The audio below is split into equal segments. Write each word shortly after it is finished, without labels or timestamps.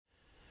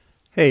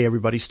Hey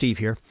everybody, Steve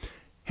here.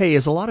 Hey,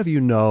 as a lot of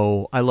you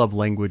know, I love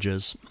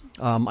languages.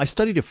 I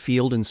studied a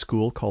field in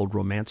school called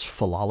Romance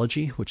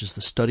philology, which is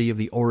the study of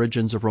the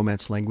origins of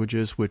Romance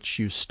languages, which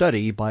you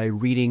study by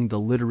reading the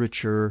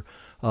literature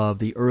of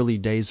the early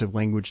days of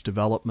language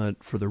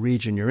development for the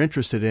region you're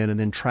interested in, and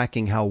then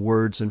tracking how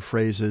words and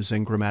phrases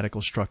and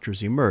grammatical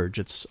structures emerge.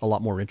 It's a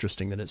lot more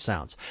interesting than it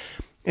sounds.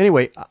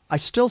 Anyway, I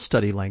still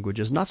study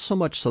languages, not so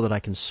much so that I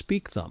can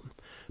speak them,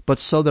 but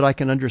so that I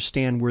can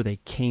understand where they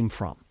came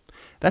from.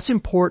 That's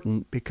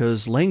important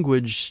because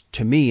language,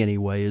 to me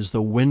anyway, is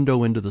the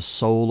window into the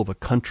soul of a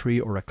country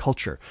or a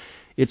culture.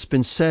 It's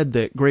been said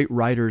that great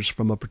writers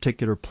from a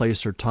particular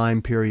place or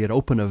time period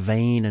open a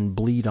vein and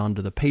bleed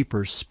onto the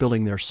paper,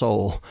 spilling their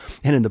soul,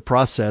 and in the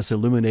process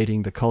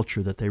illuminating the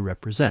culture that they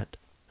represent.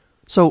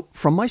 So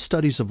from my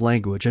studies of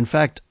language, in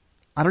fact,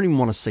 I don't even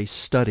want to say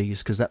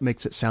studies because that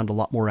makes it sound a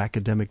lot more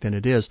academic than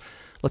it is.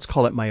 Let's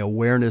call it my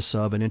awareness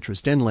of and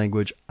interest in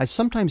language. I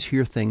sometimes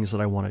hear things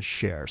that I want to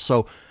share.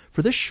 So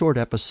for this short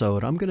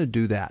episode, I'm going to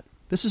do that.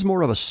 This is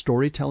more of a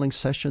storytelling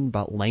session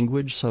about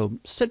language, so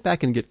sit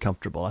back and get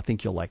comfortable. I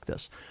think you'll like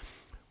this.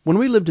 When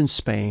we lived in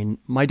Spain,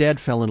 my dad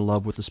fell in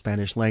love with the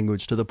Spanish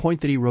language to the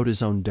point that he wrote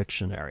his own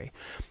dictionary.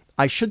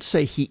 I should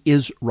say he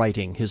is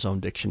writing his own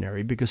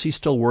dictionary because he's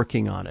still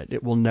working on it.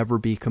 It will never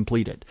be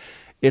completed.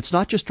 It's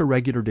not just a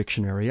regular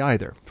dictionary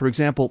either. For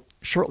example,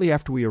 shortly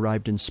after we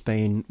arrived in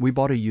Spain, we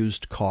bought a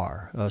used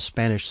car, a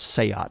Spanish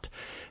Seat.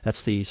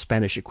 That's the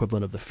Spanish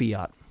equivalent of the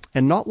Fiat.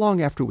 And not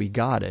long after we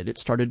got it, it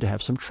started to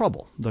have some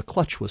trouble. The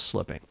clutch was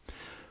slipping.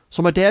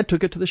 So my dad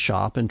took it to the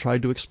shop and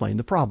tried to explain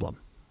the problem.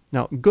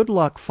 Now, good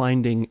luck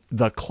finding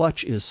the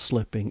clutch is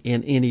slipping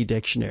in any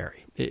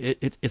dictionary.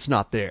 It's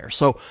not there.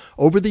 So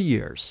over the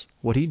years,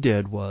 what he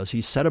did was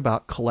he set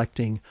about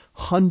collecting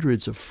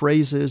hundreds of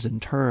phrases and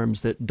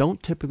terms that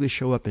don't typically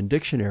show up in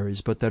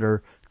dictionaries, but that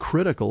are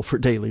critical for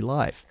daily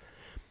life.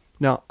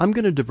 Now, I'm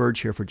going to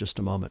diverge here for just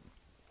a moment.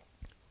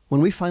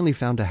 When we finally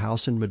found a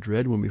house in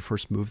Madrid when we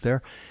first moved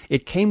there,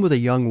 it came with a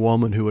young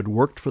woman who had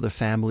worked for the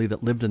family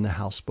that lived in the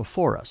house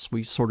before us.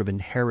 We sort of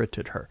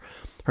inherited her.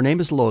 Her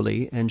name is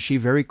Loli, and she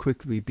very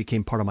quickly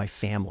became part of my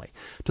family,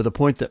 to the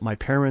point that my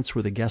parents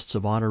were the guests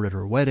of honor at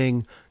her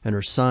wedding, and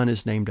her son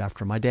is named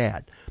after my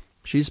dad.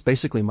 She's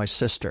basically my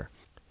sister.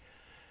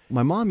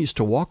 My mom used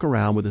to walk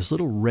around with this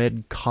little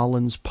red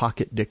Collins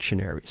pocket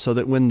dictionary so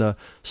that when the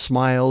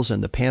smiles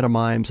and the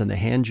pantomimes and the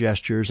hand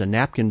gestures and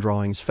napkin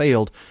drawings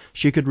failed,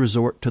 she could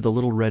resort to the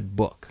little red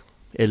book.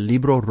 El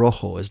libro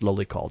rojo, as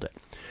Loli called it.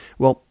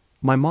 Well,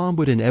 my mom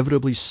would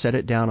inevitably set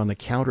it down on the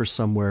counter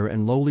somewhere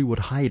and Loli would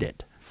hide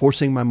it,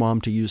 forcing my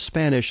mom to use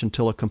Spanish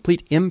until a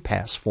complete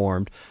impasse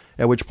formed,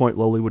 at which point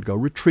Loli would go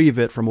retrieve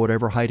it from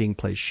whatever hiding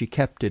place she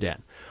kept it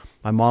in.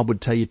 My mom would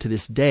tell you to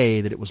this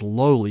day that it was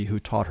Loli who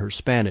taught her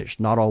Spanish,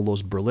 not all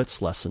those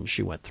Berlitz lessons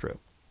she went through.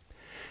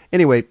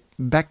 Anyway,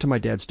 back to my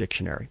dad's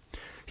dictionary.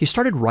 He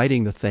started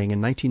writing the thing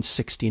in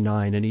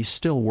 1969, and he's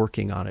still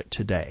working on it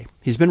today.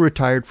 He's been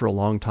retired for a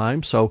long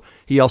time, so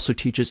he also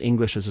teaches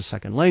English as a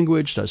second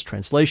language, does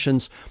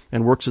translations,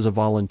 and works as a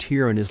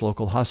volunteer in his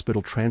local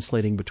hospital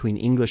translating between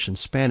English and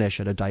Spanish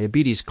at a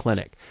diabetes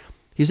clinic.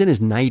 He's in his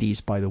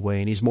 90s, by the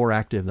way, and he's more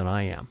active than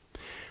I am.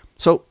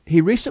 So he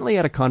recently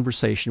had a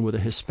conversation with a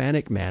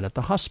Hispanic man at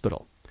the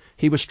hospital.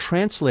 He was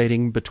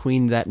translating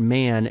between that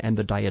man and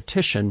the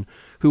dietitian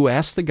who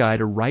asked the guy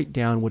to write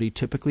down what he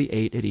typically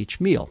ate at each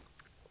meal.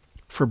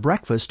 For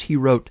breakfast, he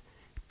wrote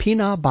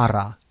pina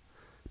barra,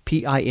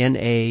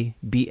 P-I-N-A-B-A-R-R-A.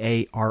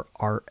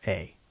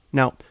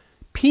 Now,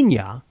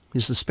 piña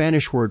is the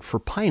Spanish word for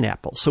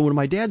pineapple, so when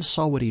my dad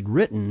saw what he'd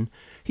written,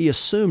 he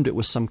assumed it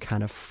was some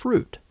kind of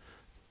fruit,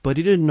 but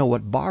he didn't know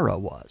what barra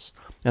was.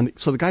 And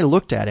so the guy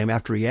looked at him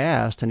after he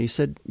asked, and he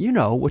said, you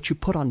know, what you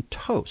put on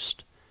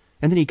toast.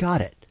 And then he got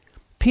it.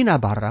 Pina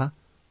barra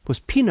was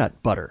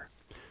peanut butter.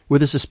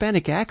 With his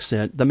Hispanic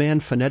accent, the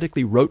man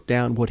phonetically wrote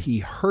down what he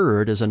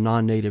heard as a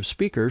non-native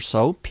speaker,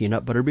 so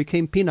peanut butter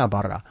became pina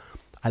barra.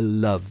 I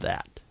love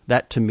that.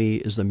 That, to me,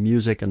 is the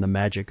music and the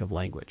magic of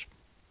language.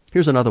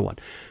 Here's another one.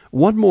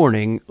 One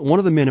morning, one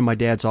of the men in my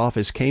dad's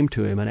office came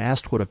to him and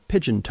asked what a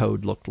pigeon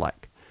toed looked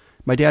like.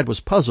 My dad was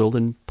puzzled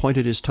and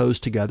pointed his toes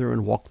together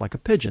and walked like a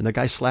pigeon. The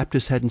guy slapped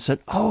his head and said,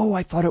 "Oh,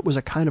 I thought it was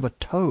a kind of a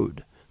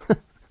toad."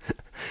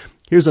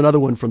 Here's another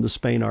one from the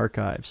Spain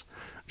archives.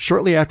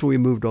 Shortly after we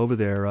moved over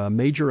there, a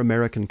major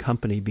American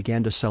company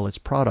began to sell its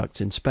products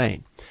in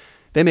Spain.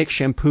 They make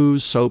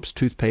shampoos, soaps,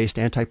 toothpaste,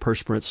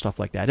 antiperspirant, stuff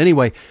like that.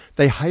 Anyway,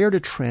 they hired a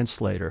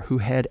translator who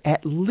had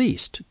at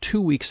least 2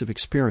 weeks of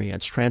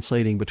experience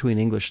translating between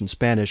English and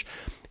Spanish,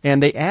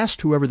 and they asked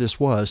whoever this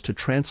was to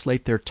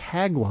translate their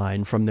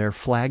tagline from their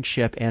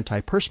flagship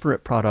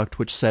antiperspirant product,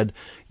 which said,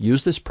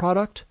 "Use this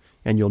product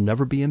and you'll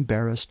never be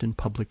embarrassed in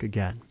public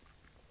again."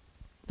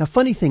 Now,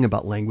 funny thing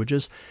about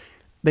languages,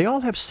 they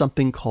all have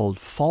something called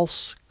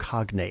false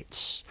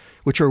cognates,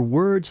 which are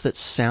words that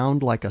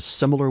sound like a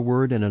similar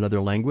word in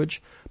another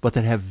language, but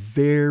that have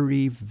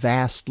very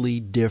vastly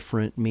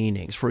different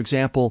meanings. For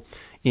example,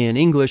 in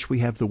English, we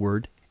have the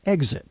word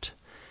exit.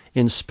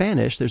 In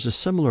Spanish, there's a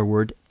similar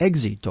word,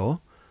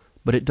 éxito,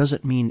 but it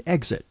doesn't mean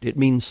exit. It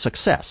means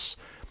success.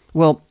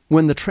 Well,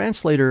 when the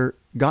translator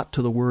got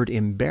to the word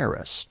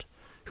embarrassed,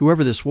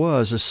 whoever this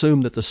was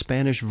assumed that the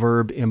Spanish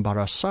verb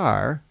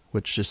embarazar,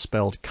 which is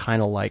spelled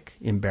kind of like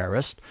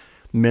embarrassed,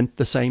 meant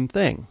the same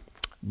thing.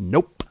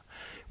 Nope.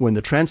 When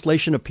the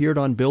translation appeared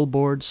on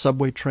billboards,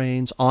 subway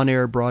trains,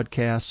 on-air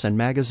broadcasts, and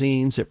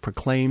magazines, it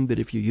proclaimed that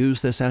if you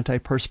use this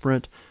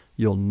antiperspirant,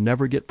 you'll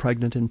never get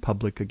pregnant in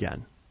public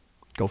again.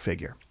 Go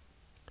figure.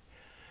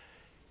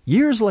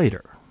 Years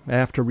later,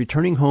 after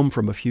returning home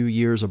from a few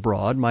years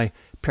abroad, my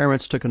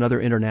parents took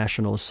another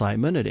international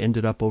assignment and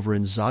ended up over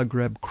in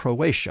Zagreb,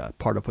 Croatia,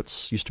 part of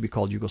what used to be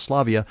called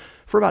Yugoslavia,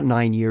 for about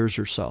 9 years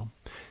or so.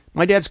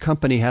 My dad's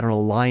company had an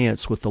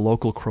alliance with the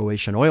local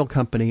Croatian oil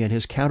company, and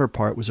his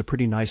counterpart was a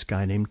pretty nice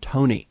guy named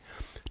Tony.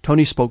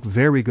 Tony spoke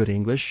very good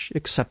English,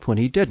 except when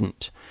he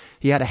didn't.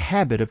 He had a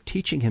habit of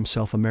teaching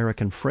himself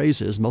American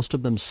phrases, most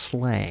of them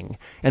slang,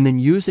 and then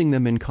using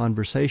them in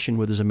conversation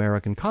with his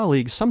American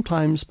colleagues,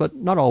 sometimes, but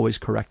not always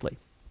correctly.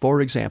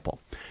 For example,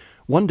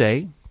 one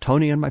day,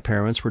 Tony and my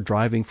parents were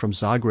driving from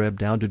Zagreb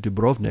down to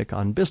Dubrovnik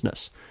on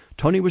business.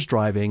 Tony was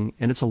driving,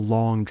 and it's a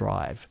long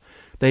drive.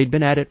 They'd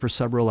been at it for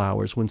several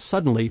hours when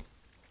suddenly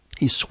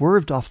he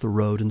swerved off the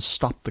road and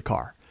stopped the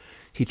car.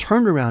 He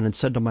turned around and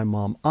said to my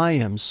mom, "I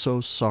am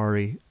so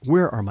sorry.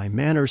 Where are my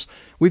manners?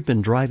 We've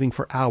been driving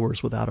for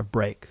hours without a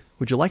break.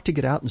 Would you like to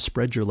get out and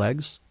spread your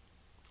legs?"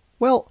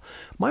 Well,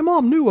 my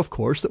mom knew, of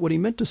course, that what he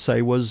meant to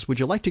say was, "Would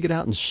you like to get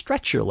out and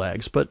stretch your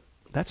legs?" But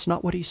that's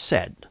not what he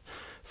said.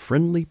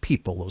 Friendly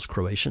people, those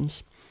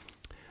Croatians.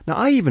 Now,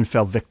 I even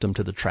fell victim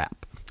to the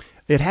trap.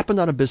 It happened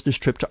on a business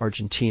trip to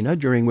Argentina,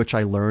 during which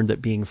I learned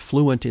that being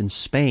fluent in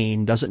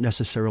Spain doesn't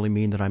necessarily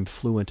mean that I'm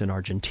fluent in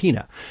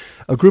Argentina.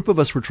 A group of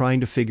us were trying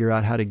to figure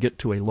out how to get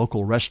to a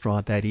local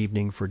restaurant that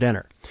evening for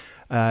dinner.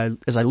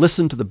 As I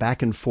listened to the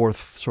back and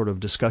forth sort of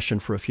discussion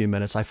for a few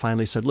minutes, I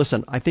finally said,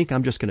 "Listen, I think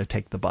I'm just going to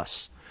take the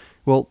bus."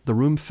 Well, the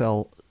room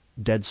fell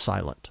dead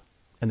silent,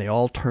 and they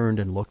all turned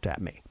and looked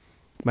at me.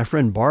 My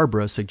friend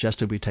Barbara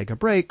suggested we take a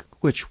break,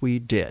 which we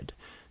did.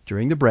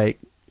 During the break,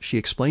 she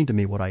explained to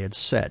me what I had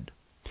said.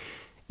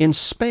 In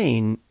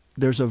Spain,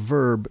 there's a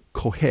verb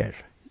coger,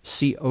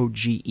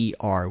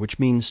 C-O-G-E-R, which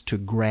means to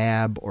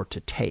grab or to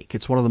take.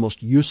 It's one of the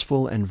most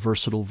useful and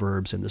versatile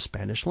verbs in the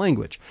Spanish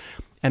language.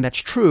 And that's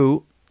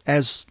true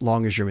as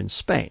long as you're in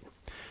Spain.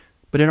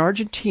 But in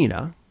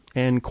Argentina,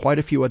 and quite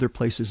a few other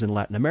places in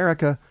Latin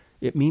America,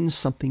 it means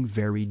something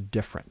very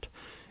different.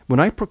 When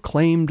I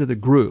proclaimed to the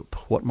group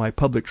what my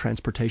public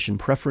transportation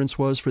preference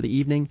was for the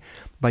evening,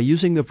 by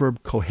using the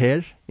verb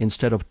coger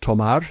instead of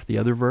tomar, the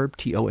other verb,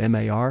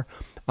 T-O-M-A-R,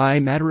 I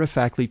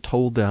matter-of-factly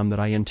told them that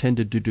I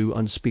intended to do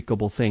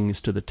unspeakable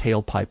things to the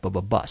tailpipe of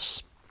a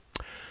bus.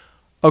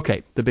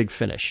 Okay, the big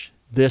finish.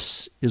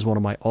 This is one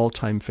of my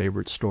all-time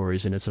favorite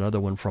stories, and it's another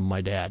one from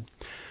my dad.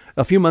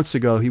 A few months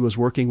ago, he was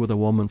working with a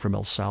woman from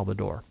El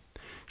Salvador.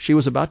 She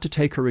was about to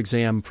take her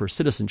exam for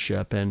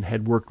citizenship and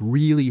had worked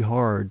really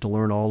hard to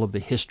learn all of the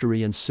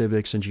history and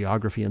civics and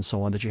geography and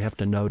so on that you have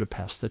to know to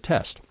pass the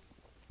test.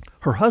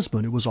 Her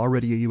husband, who was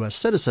already a U.S.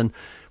 citizen,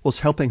 was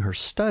helping her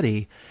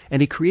study,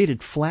 and he created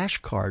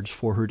flashcards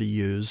for her to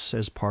use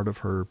as part of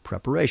her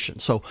preparation.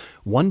 So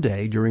one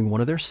day, during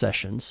one of their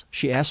sessions,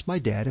 she asked my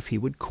dad if he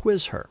would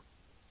quiz her.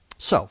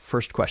 So,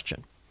 first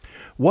question.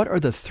 What are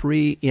the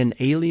 3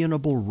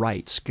 inalienable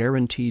rights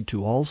guaranteed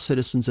to all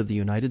citizens of the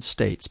United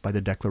States by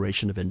the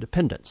Declaration of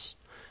Independence?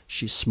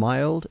 She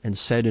smiled and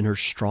said in her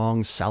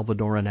strong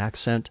Salvadoran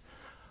accent,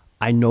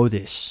 "I know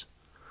this.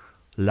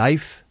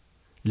 Life,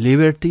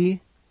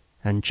 liberty,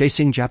 and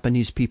chasing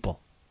Japanese people."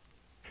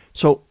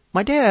 So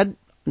my dad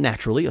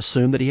naturally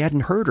assumed that he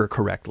hadn't heard her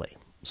correctly.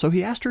 So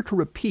he asked her to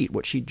repeat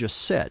what she'd just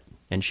said,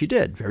 and she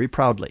did, very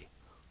proudly.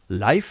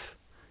 Life,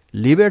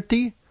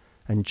 liberty,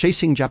 and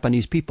chasing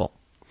Japanese people.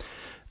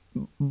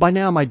 By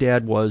now my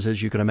dad was,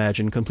 as you can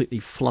imagine, completely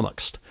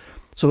flummoxed.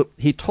 So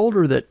he told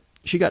her that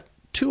she got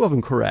 2 of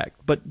them correct,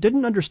 but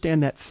didn't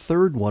understand that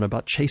third one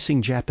about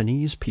chasing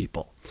Japanese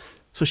people.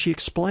 So she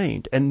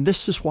explained, and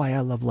this is why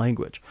I love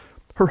language.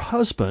 Her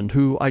husband,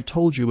 who I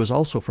told you is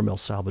also from El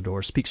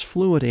Salvador, speaks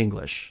fluent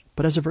English,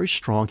 but has a very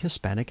strong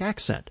Hispanic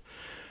accent.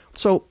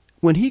 So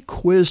when he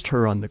quizzed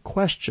her on the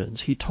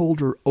questions, he told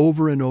her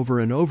over and over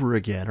and over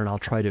again, and I'll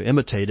try to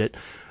imitate it,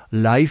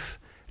 life,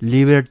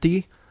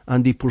 liberty,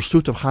 and the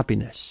pursuit of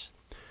happiness.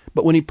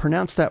 But when he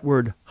pronounced that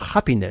word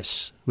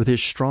happiness with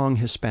his strong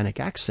Hispanic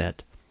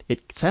accent,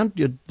 it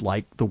sounded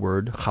like the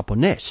word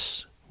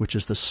japonés, which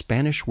is the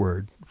Spanish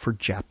word for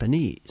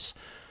Japanese.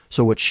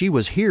 So what she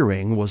was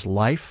hearing was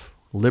life,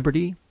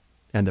 liberty,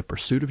 and the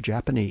pursuit of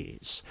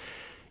Japanese.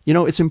 You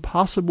know, it's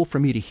impossible for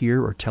me to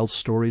hear or tell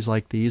stories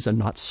like these and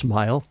not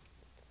smile.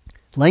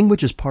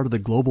 Language is part of the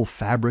global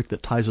fabric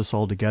that ties us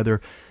all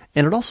together,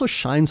 and it also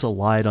shines a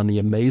light on the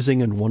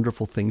amazing and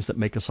wonderful things that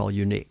make us all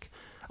unique.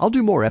 I'll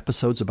do more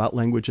episodes about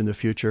language in the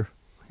future.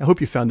 I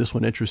hope you found this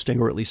one interesting,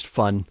 or at least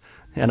fun,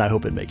 and I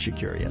hope it makes you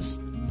curious.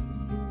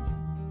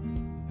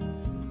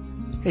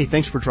 Hey,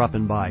 thanks for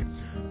dropping by.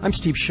 I'm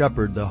Steve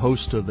Shepard, the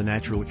host of the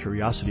Natural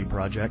Curiosity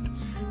Project.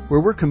 where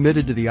we're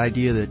committed to the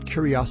idea that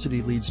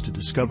curiosity leads to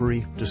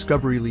discovery,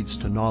 discovery leads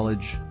to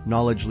knowledge,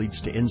 knowledge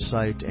leads to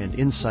insight, and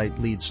insight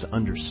leads to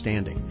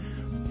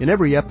understanding. In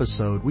every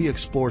episode, we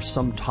explore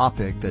some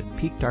topic that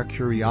piqued our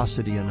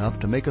curiosity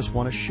enough to make us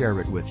want to share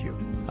it with you.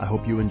 I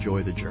hope you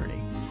enjoy the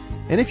journey.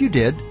 And if you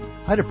did,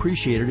 I'd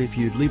appreciate it if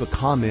you'd leave a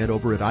comment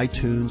over at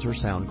iTunes or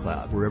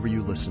SoundCloud, wherever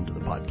you listen to the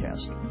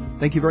podcast.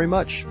 Thank you very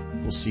much.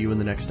 We'll see you in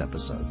the next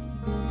episode.